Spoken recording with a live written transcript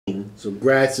So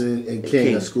Gratz and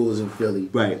King are schools in Philly.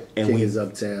 Right. And King is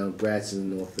uptown, Gratz is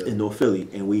in North Philly. In North Philly.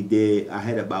 And we did, I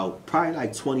had about probably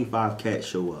like 25 cats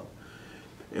show up.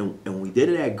 And we did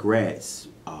it at Gratz.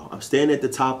 I'm standing at the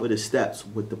top of the steps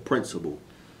with the principal.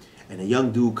 And a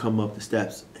young dude come up the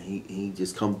steps, and he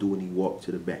just come through and he walked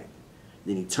to the back.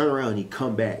 Then he turned around and he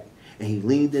come back, and he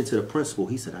leaned into the principal.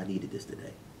 He said, I needed this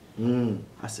today.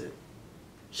 I said,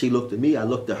 she looked at me, I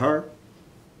looked at her.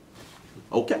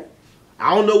 Okay.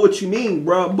 I don't know what you mean,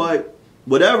 bro, but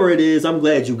whatever it is, I'm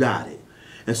glad you got it.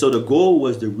 And so the goal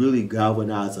was to really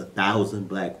galvanize 1,000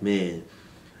 black men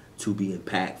to be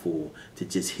impactful, to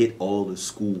just hit all the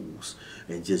schools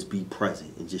and just be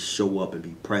present and just show up and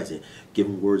be present, give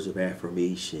them words of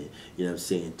affirmation, you know what I'm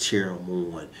saying, cheer them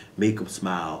on, make them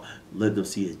smile, let them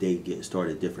see his day getting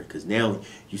started different, because now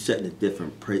you're setting a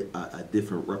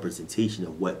different representation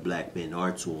of what black men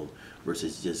are to them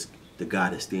versus just the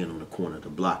guy that's standing on the corner of the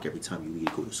block every time you leave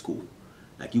to go to school.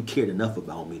 Like, you cared enough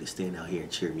about me to stand out here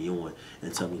and cheer me on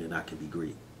and tell me that I can be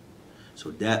great.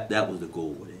 So that was the goal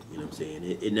with it, you know what I'm saying?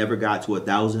 It never got to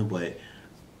 1,000, but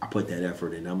I put that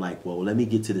effort in. I'm like, well, let me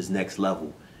get to this next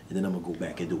level, and then I'm going to go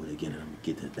back and do it again, and I'm going to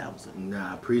get to 1,000.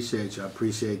 Nah, I appreciate you. I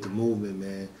appreciate the movement,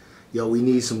 man. Yo, we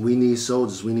need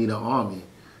soldiers. We need an army.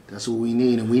 That's what we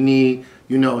need. And we need,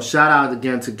 you know, shout out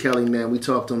again to Kelly, man. We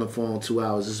talked on the phone 2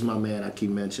 hours. This is my man. I keep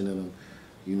mentioning him.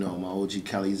 You know, my OG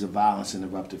Kelly's a violence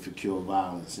interrupter for cure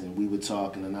violence. And we were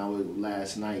talking an hour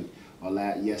last night, or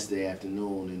yesterday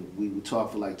afternoon, and we would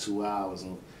talk for like 2 hours.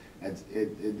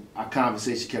 And our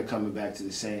conversation kept coming back to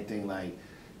the same thing, like,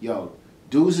 yo,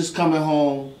 dudes is coming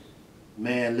home,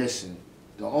 man, listen,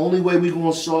 the only way we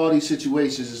gonna solve these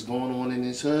situations is going on in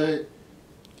this hood,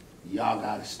 y'all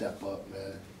gotta step up,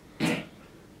 man.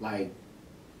 Like,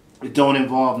 it don't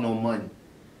involve no money,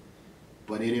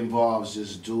 but it involves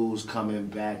just dudes coming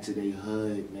back to their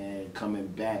hood, man, coming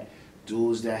back.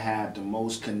 Dudes that have the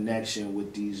most connection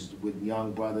with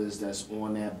young brothers that's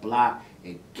on that block.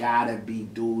 It gotta be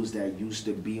dudes that used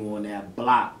to be on that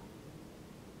block.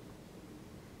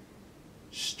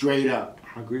 Straight up.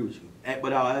 I agree with you. But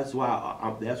that's why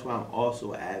I'm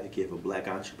also an advocate for black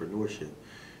entrepreneurship.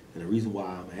 And the reason why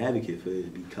I'm an advocate for it is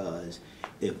because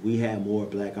if we have more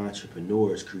black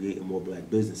entrepreneurs creating more black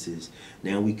businesses,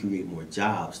 now we create more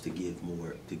jobs to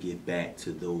give back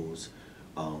to those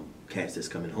cats that's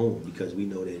coming home, because we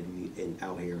know that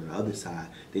out here on the other side,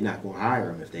 they're not going to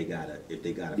hire them if they got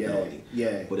a felony.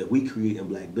 Yeah. But if we create in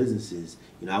black businesses,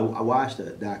 you know, I watched a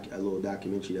little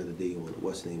documentary the other day on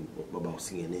what's the name about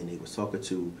CNN. They was talking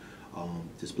to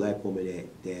this black woman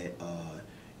that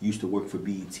used to work for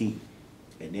BET,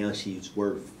 and now she's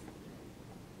worth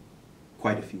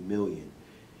quite a few million.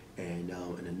 And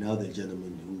another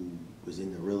gentleman who was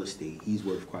in the real estate, he's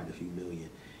worth quite a few million.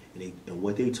 And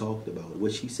what they talked about,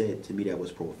 what she said to me that was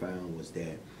profound, was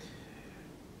that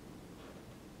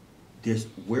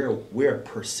we're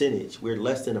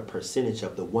less than a percentage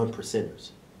of the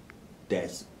 1%ers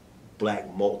that's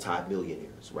black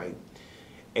multi-millionaires, right?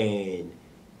 And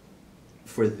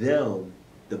for them,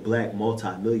 the black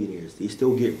multi-millionaires, they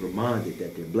still get reminded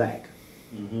that they're black,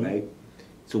 right?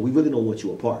 So we really don't want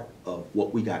you a part of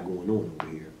what we got going on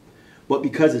over here. But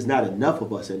because it's not enough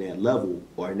of us in that level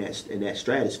or in that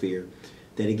stratosphere,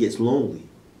 that it gets lonely.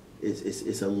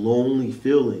 It's a lonely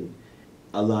feeling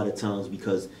a lot of times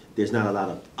because there's not a lot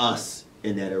of us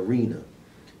in that arena.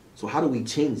 So how do we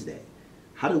change that?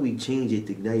 How do we change it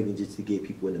to not even just to get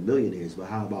people into millionaires, but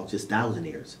how about just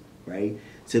thousandaires, right?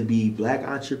 To be black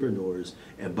entrepreneurs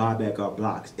and buy back our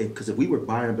blocks. Because if we were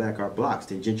buying back our blocks,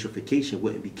 then gentrification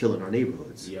wouldn't be killing our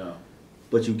neighborhoods. Yeah.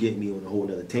 But you get me on a whole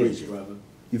other tangent. Preach, brother.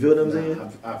 You feel what I'm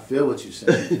saying? I feel what you're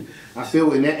saying. I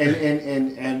feel it,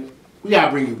 and we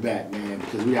gotta bring you back, man,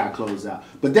 because we gotta close out.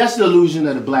 But that's the illusion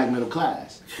of the black middle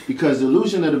class. Because the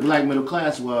illusion of the black middle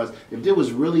class was, if there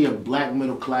was really a black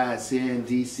middle class here in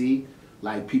DC,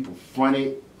 like people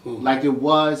fronted like it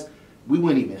was, we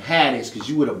wouldn't even have this, because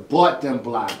you would have bought them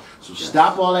blocks. So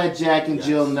stop all that Jack and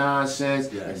Jill nonsense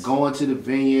and going to the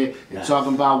vineyard and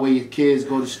talking about where your kids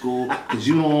go to school, because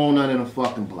you don't own none of them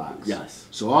fucking blocks.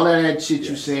 So all of that shit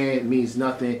you saying means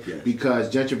nothing,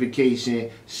 because gentrification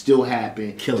still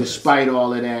happened despite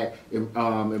all of that,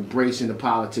 embracing the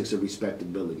politics of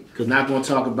respectability. Because not going to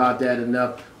talk about that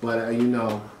enough, but you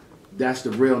know, that's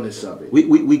the realness of it.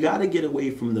 We got to get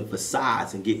away from the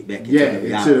facades and get back into the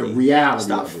reality. Into the reality.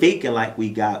 Stop faking like we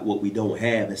got what we don't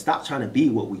have, and stop trying to be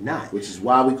what we not. Which is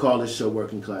why we call this show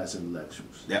Working Class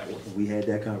Intellectuals. We had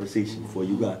that conversation before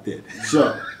you got there.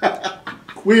 So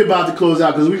we're about to close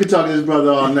out, because we could talk to this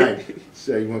brother all night.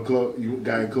 So you want to close? You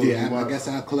got to close? Yeah, I guess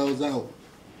I'll close out.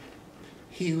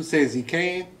 He who says he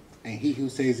can and he who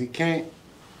says he can't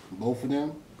Both of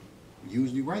them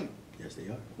usually right. Yes, they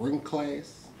are. Working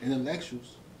class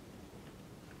intellectuals.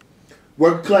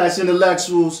 Working class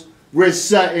intellectuals, Rich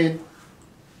Sutton,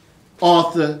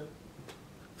 author,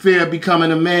 Fear of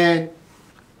Becoming a Man,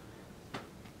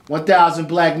 1,000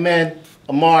 Black Men,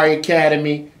 Amari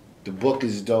Academy. The book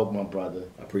is dope, my brother.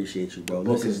 I appreciate you, bro.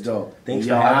 The book is dope. Thanks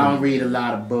Yo, for having I don't me. read a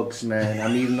lot of books, man. I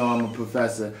mean, even though I'm a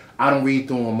professor, I don't read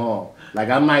through them all. Like,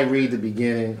 I might read the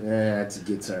beginning to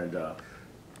get turned off.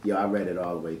 Yo, I read it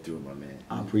all the way through, my man.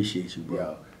 I appreciate you, bro.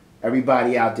 Yo,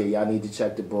 everybody out there, y'all need to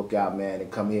check the book out, man,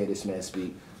 and come hear this man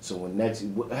speak. So when next,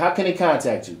 how can they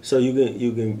contact you? So you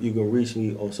can reach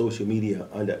me on social media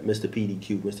under Mr.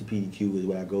 PDQ. Mr. PDQ is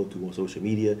what I go to on social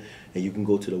media, and you can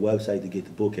go to the website to get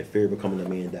the book at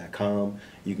fearbecomingtheman.com.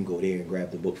 You can go there and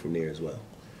grab the book from there as well.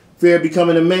 Fear of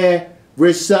Becoming a Man,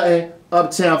 Rich Sutton,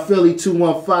 Uptown Philly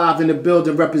 215 in the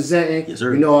building representing. Yes,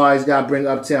 sir. You know I always gotta bring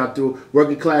Uptown through.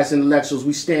 Working class intellectuals,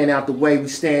 we stand out the way, we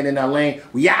stand in our lane,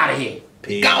 we out of here.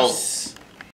 Peace. Go.